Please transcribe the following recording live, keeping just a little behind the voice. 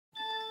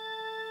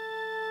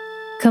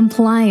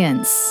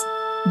Compliance,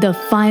 the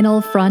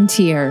final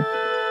frontier.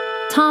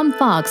 Tom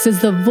Fox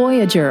is the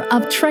voyager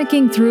of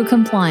trekking through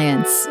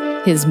compliance.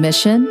 His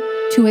mission?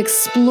 To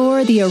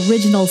explore the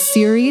original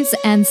series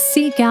and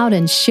seek out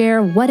and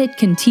share what it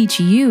can teach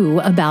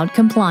you about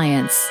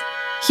compliance.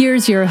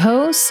 Here's your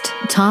host,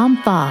 Tom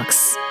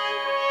Fox.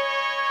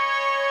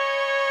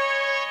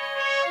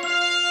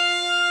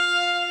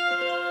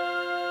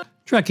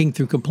 Trekking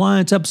Through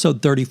Compliance,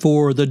 Episode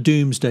 34, The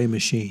Doomsday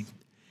Machine.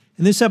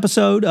 In this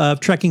episode of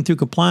Trekking Through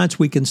Compliance,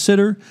 we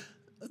consider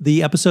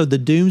the episode The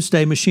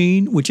Doomsday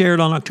Machine, which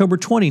aired on October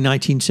 20,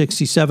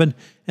 1967,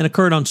 and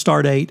occurred on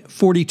Stardate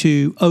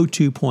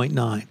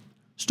 4202.9.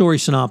 Story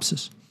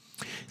synopsis.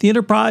 The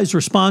Enterprise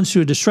responds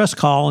to a distress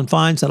call and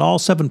finds that all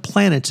 7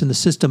 planets in the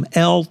system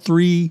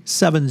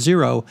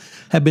L370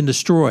 have been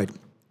destroyed.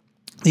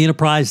 The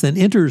Enterprise then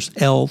enters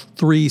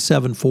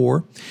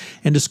L374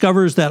 and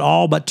discovers that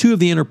all but 2 of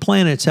the inner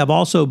planets have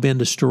also been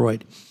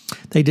destroyed.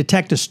 They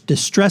detect a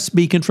distress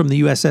beacon from the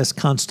USS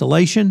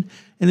Constellation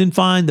and then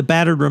find the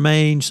battered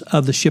remains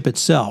of the ship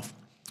itself.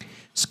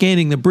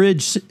 Scanning the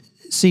bridge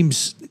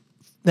seems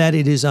that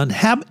it is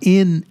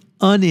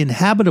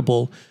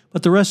uninhabitable,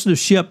 but the rest of the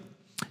ship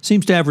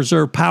seems to have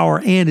reserve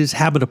power and is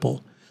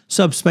habitable.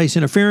 Subspace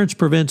interference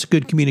prevents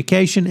good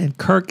communication, and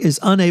Kirk is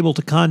unable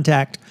to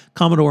contact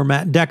Commodore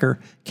Matt Decker,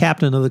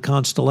 captain of the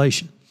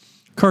Constellation.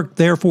 Kirk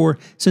therefore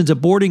sends a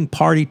boarding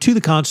party to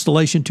the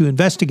Constellation to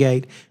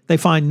investigate. They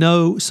find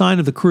no sign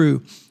of the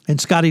crew,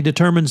 and Scotty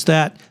determines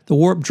that the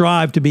warp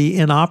drive to be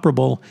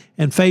inoperable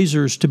and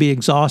phasers to be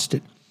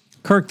exhausted.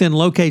 Kirk then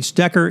locates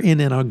Decker in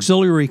an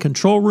auxiliary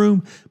control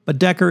room, but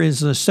Decker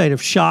is in a state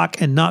of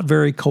shock and not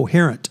very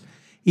coherent.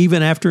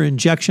 Even after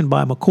injection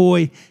by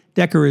McCoy,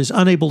 Decker is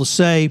unable to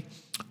say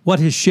what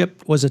his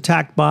ship was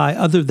attacked by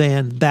other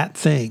than that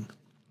thing.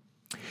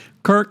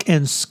 Kirk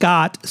and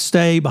Scott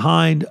stay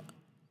behind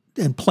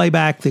and play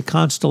back the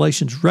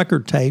Constellation's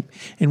record tape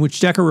in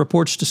which Decker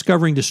reports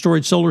discovering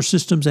destroyed solar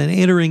systems and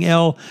entering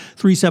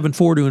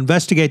L374 to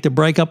investigate the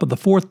breakup of the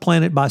 4th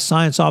planet by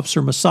Science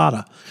Officer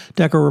Masada.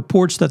 Decker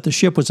reports that the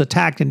ship was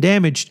attacked and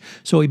damaged,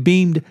 so he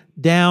beamed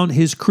down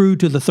his crew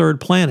to the 3rd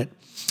planet.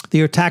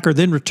 The attacker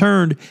then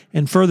returned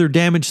and further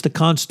damaged the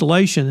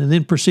Constellation and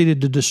then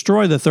proceeded to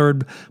destroy the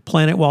 3rd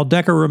planet while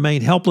Decker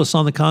remained helpless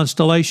on the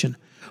Constellation.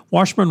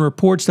 Washburn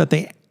reports that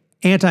the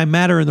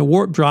antimatter in the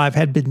warp drive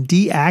had been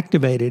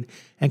deactivated,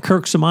 and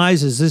Kirk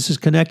surmises this is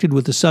connected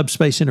with the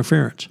subspace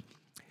interference.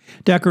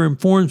 Decker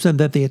informs them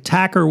that the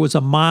attacker was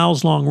a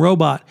miles-long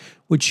robot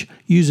which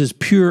uses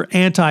pure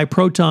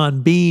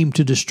anti-proton beam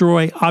to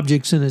destroy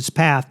objects in its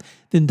path,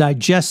 then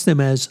digests them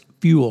as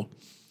fuel.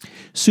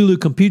 Sulu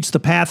computes the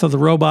path of the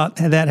robot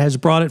that has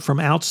brought it from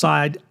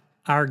outside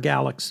our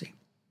galaxy.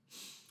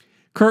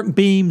 Kirk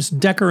beams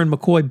Decker and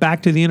McCoy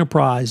back to the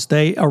Enterprise.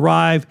 They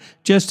arrive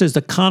just as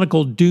the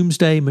conical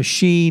Doomsday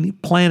Machine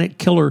planet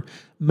killer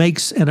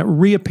makes a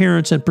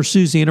reappearance and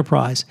pursues the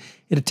Enterprise.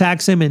 It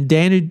attacks them and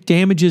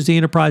damages the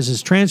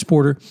Enterprise's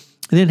transporter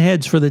and then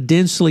heads for the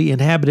densely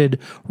inhabited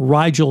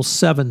Rigel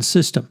 7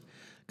 system.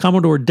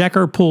 Commodore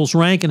Decker pulls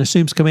rank and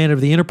assumes command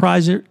of the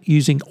Enterprise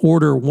using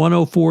Order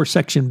 104,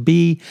 Section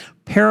B,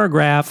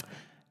 Paragraph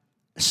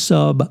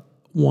Sub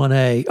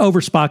 1A,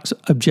 over Spock's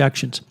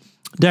objections.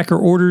 Decker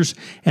orders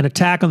an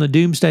attack on the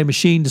Doomsday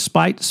Machine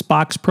despite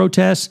Spock's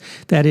protests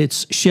that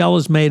its shell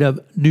is made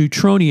of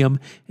neutronium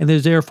and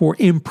is therefore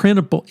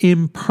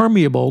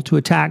impermeable to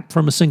attack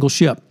from a single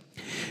ship.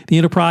 The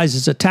Enterprise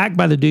is attacked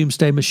by the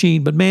Doomsday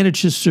Machine but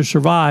manages to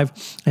survive,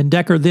 and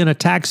Decker then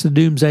attacks the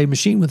Doomsday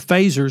Machine with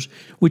phasers,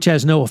 which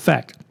has no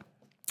effect.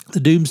 The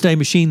Doomsday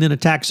Machine then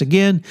attacks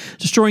again,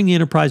 destroying the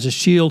Enterprise's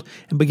shield,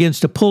 and begins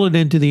to pull it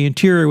into the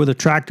interior with a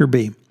tractor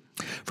beam.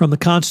 From the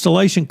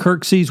Constellation,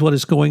 Kirk sees what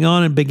is going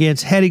on and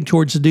begins heading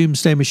towards the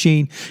Doomsday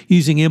Machine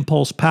using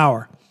impulse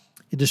power.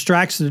 It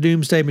distracts the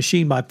Doomsday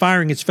Machine by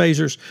firing its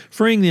phasers,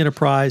 freeing the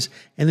Enterprise,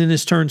 and then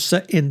is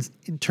in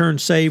turn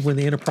saved when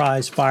the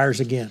Enterprise fires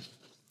again.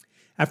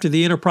 After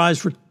the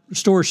Enterprise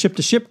restores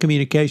ship-to-ship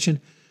communication,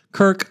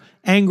 Kirk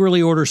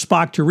angrily orders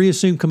Spock to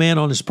reassume command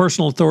on his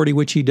personal authority,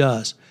 which he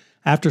does.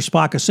 After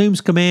Spock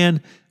assumes command,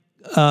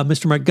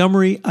 Mr.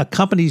 Montgomery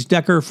accompanies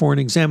Decker for an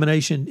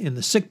examination in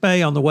the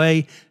sickbay. On the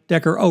way,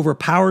 Decker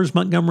overpowers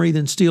Montgomery,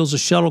 then steals a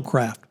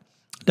shuttlecraft.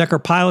 Decker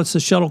pilots the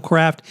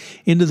shuttlecraft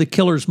into the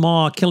killer's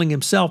maw, killing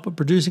himself but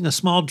producing a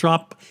small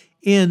drop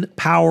in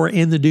power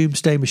in the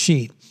Doomsday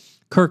Machine.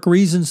 Kirk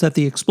reasons that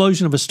the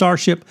explosion of a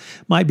starship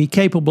might be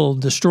capable of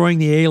destroying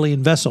the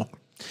alien vessel.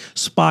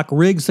 Spock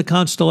rigs the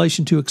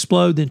Constellation to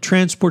explode, then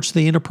transports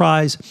the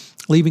Enterprise,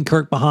 leaving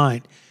Kirk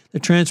behind. The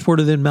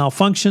transporter then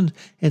malfunctions,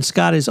 and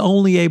Scott is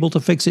only able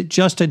to fix it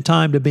just in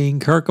time to bring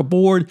Kirk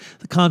aboard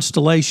the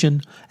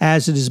Constellation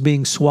as it is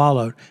being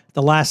swallowed. At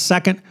the last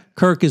second,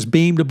 Kirk is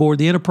beamed aboard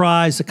the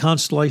Enterprise. The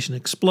Constellation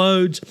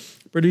explodes,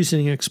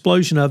 producing an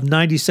explosion of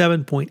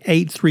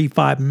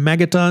 97.835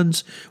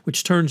 megatons,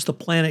 which turns the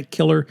planet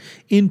killer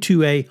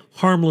into a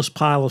harmless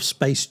pile of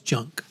space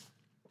junk.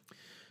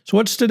 So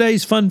what's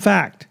today's fun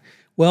fact?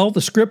 Well,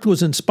 the script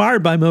was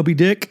inspired by Moby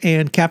Dick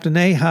and Captain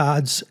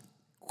Ahad's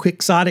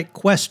quixotic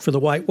quest for the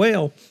white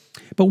whale.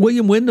 But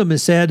William Wyndham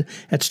has said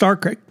at Star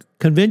Trek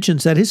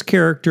conventions that his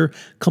character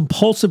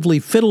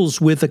compulsively fiddles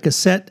with the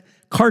cassette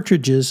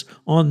cartridges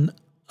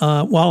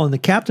while in the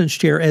captain's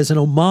chair as an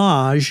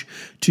homage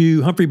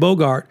to Humphrey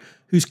Bogart,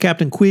 whose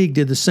Captain Queeg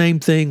did the same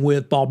thing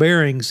with ball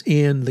bearings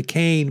in the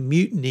Kane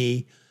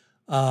mutiny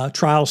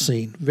trial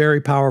scene.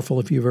 Very powerful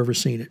if you've ever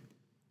seen it.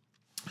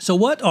 So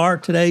what are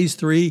today's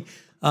 3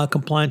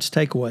 compliance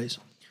takeaways?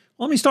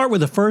 Let me start with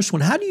the first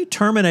one. How do you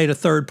terminate a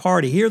third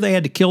party? Here they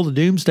had to kill the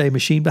doomsday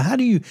machine, but how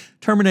do you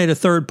terminate a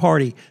third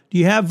party? Do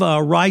you have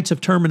rights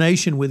of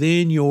termination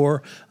within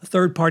your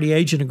third-party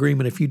agent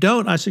agreement? If you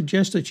don't, I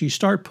suggest that you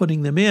start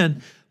putting them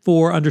in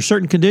for, under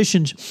certain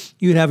conditions,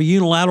 you'd have a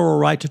unilateral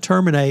right to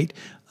terminate.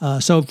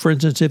 So, for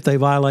instance, if they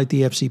violate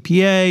the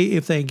FCPA,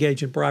 if they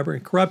engage in bribery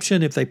and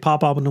corruption, if they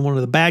pop up on one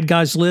of the bad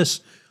guys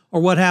lists,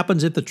 or what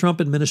happens if the Trump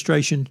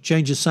administration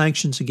changes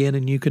sanctions again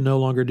and you can no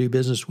longer do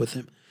business with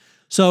them.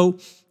 So,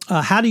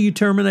 how do you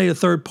terminate a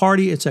third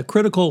party? It's a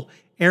critical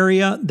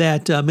area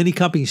that many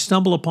companies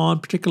stumble upon,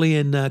 particularly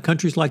in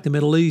countries like the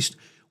Middle East,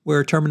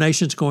 where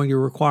termination is going to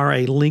require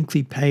a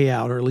lengthy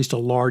payout, or at least a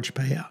large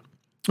payout.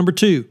 Number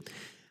 2,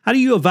 how do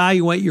you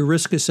evaluate your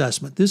risk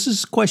assessment?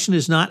 This question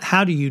is not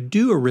how do you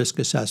do a risk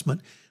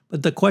assessment,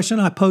 but the question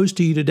I pose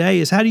to you today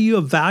is how do you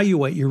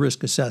evaluate your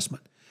risk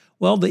assessment?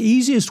 Well, the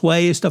easiest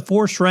way is to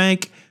force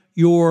rank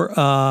your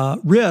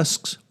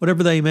risks,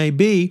 whatever they may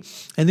be,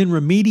 and then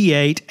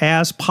remediate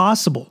as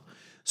possible.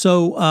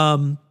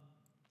 So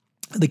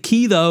the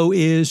key, though,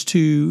 is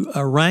to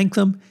rank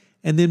them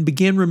and then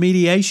begin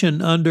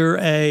remediation under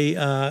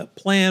a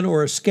plan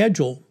or a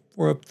schedule.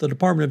 Or if the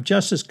Department of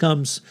Justice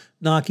comes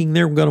knocking,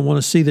 they're going to want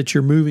to see that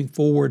you're moving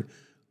forward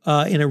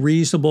in a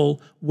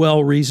reasonable,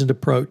 well-reasoned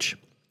approach.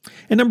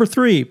 And number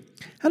 3,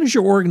 how does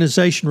your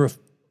organization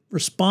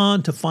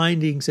respond to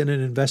findings in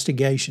an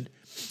investigation?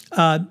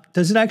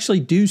 Does it actually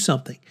do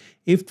something?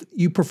 If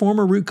you perform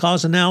a root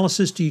cause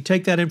analysis, do you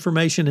take that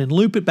information and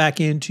loop it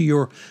back into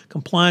your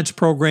compliance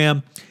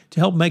program to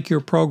help make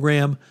your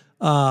program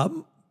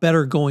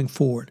better going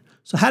forward?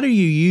 So how do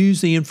you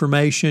use the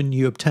information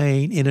you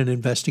obtain in an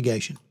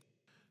investigation?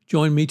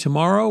 Join me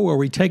tomorrow where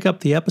we take up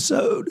the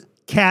episode,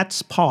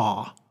 Cat's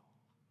Paw.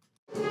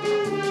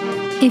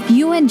 If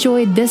you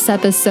enjoyed this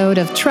episode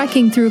of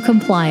Trekking Through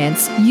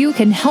Compliance, you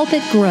can help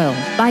it grow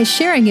by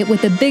sharing it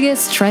with the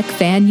biggest Trek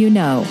fan you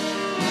know.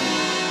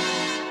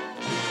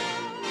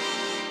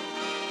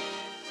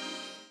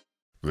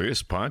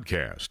 This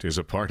podcast is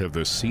a part of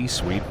the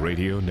C-Suite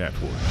Radio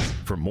Network.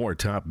 For more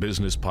top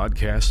business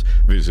podcasts,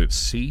 visit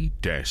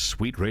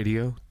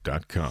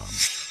c-suiteradio.com.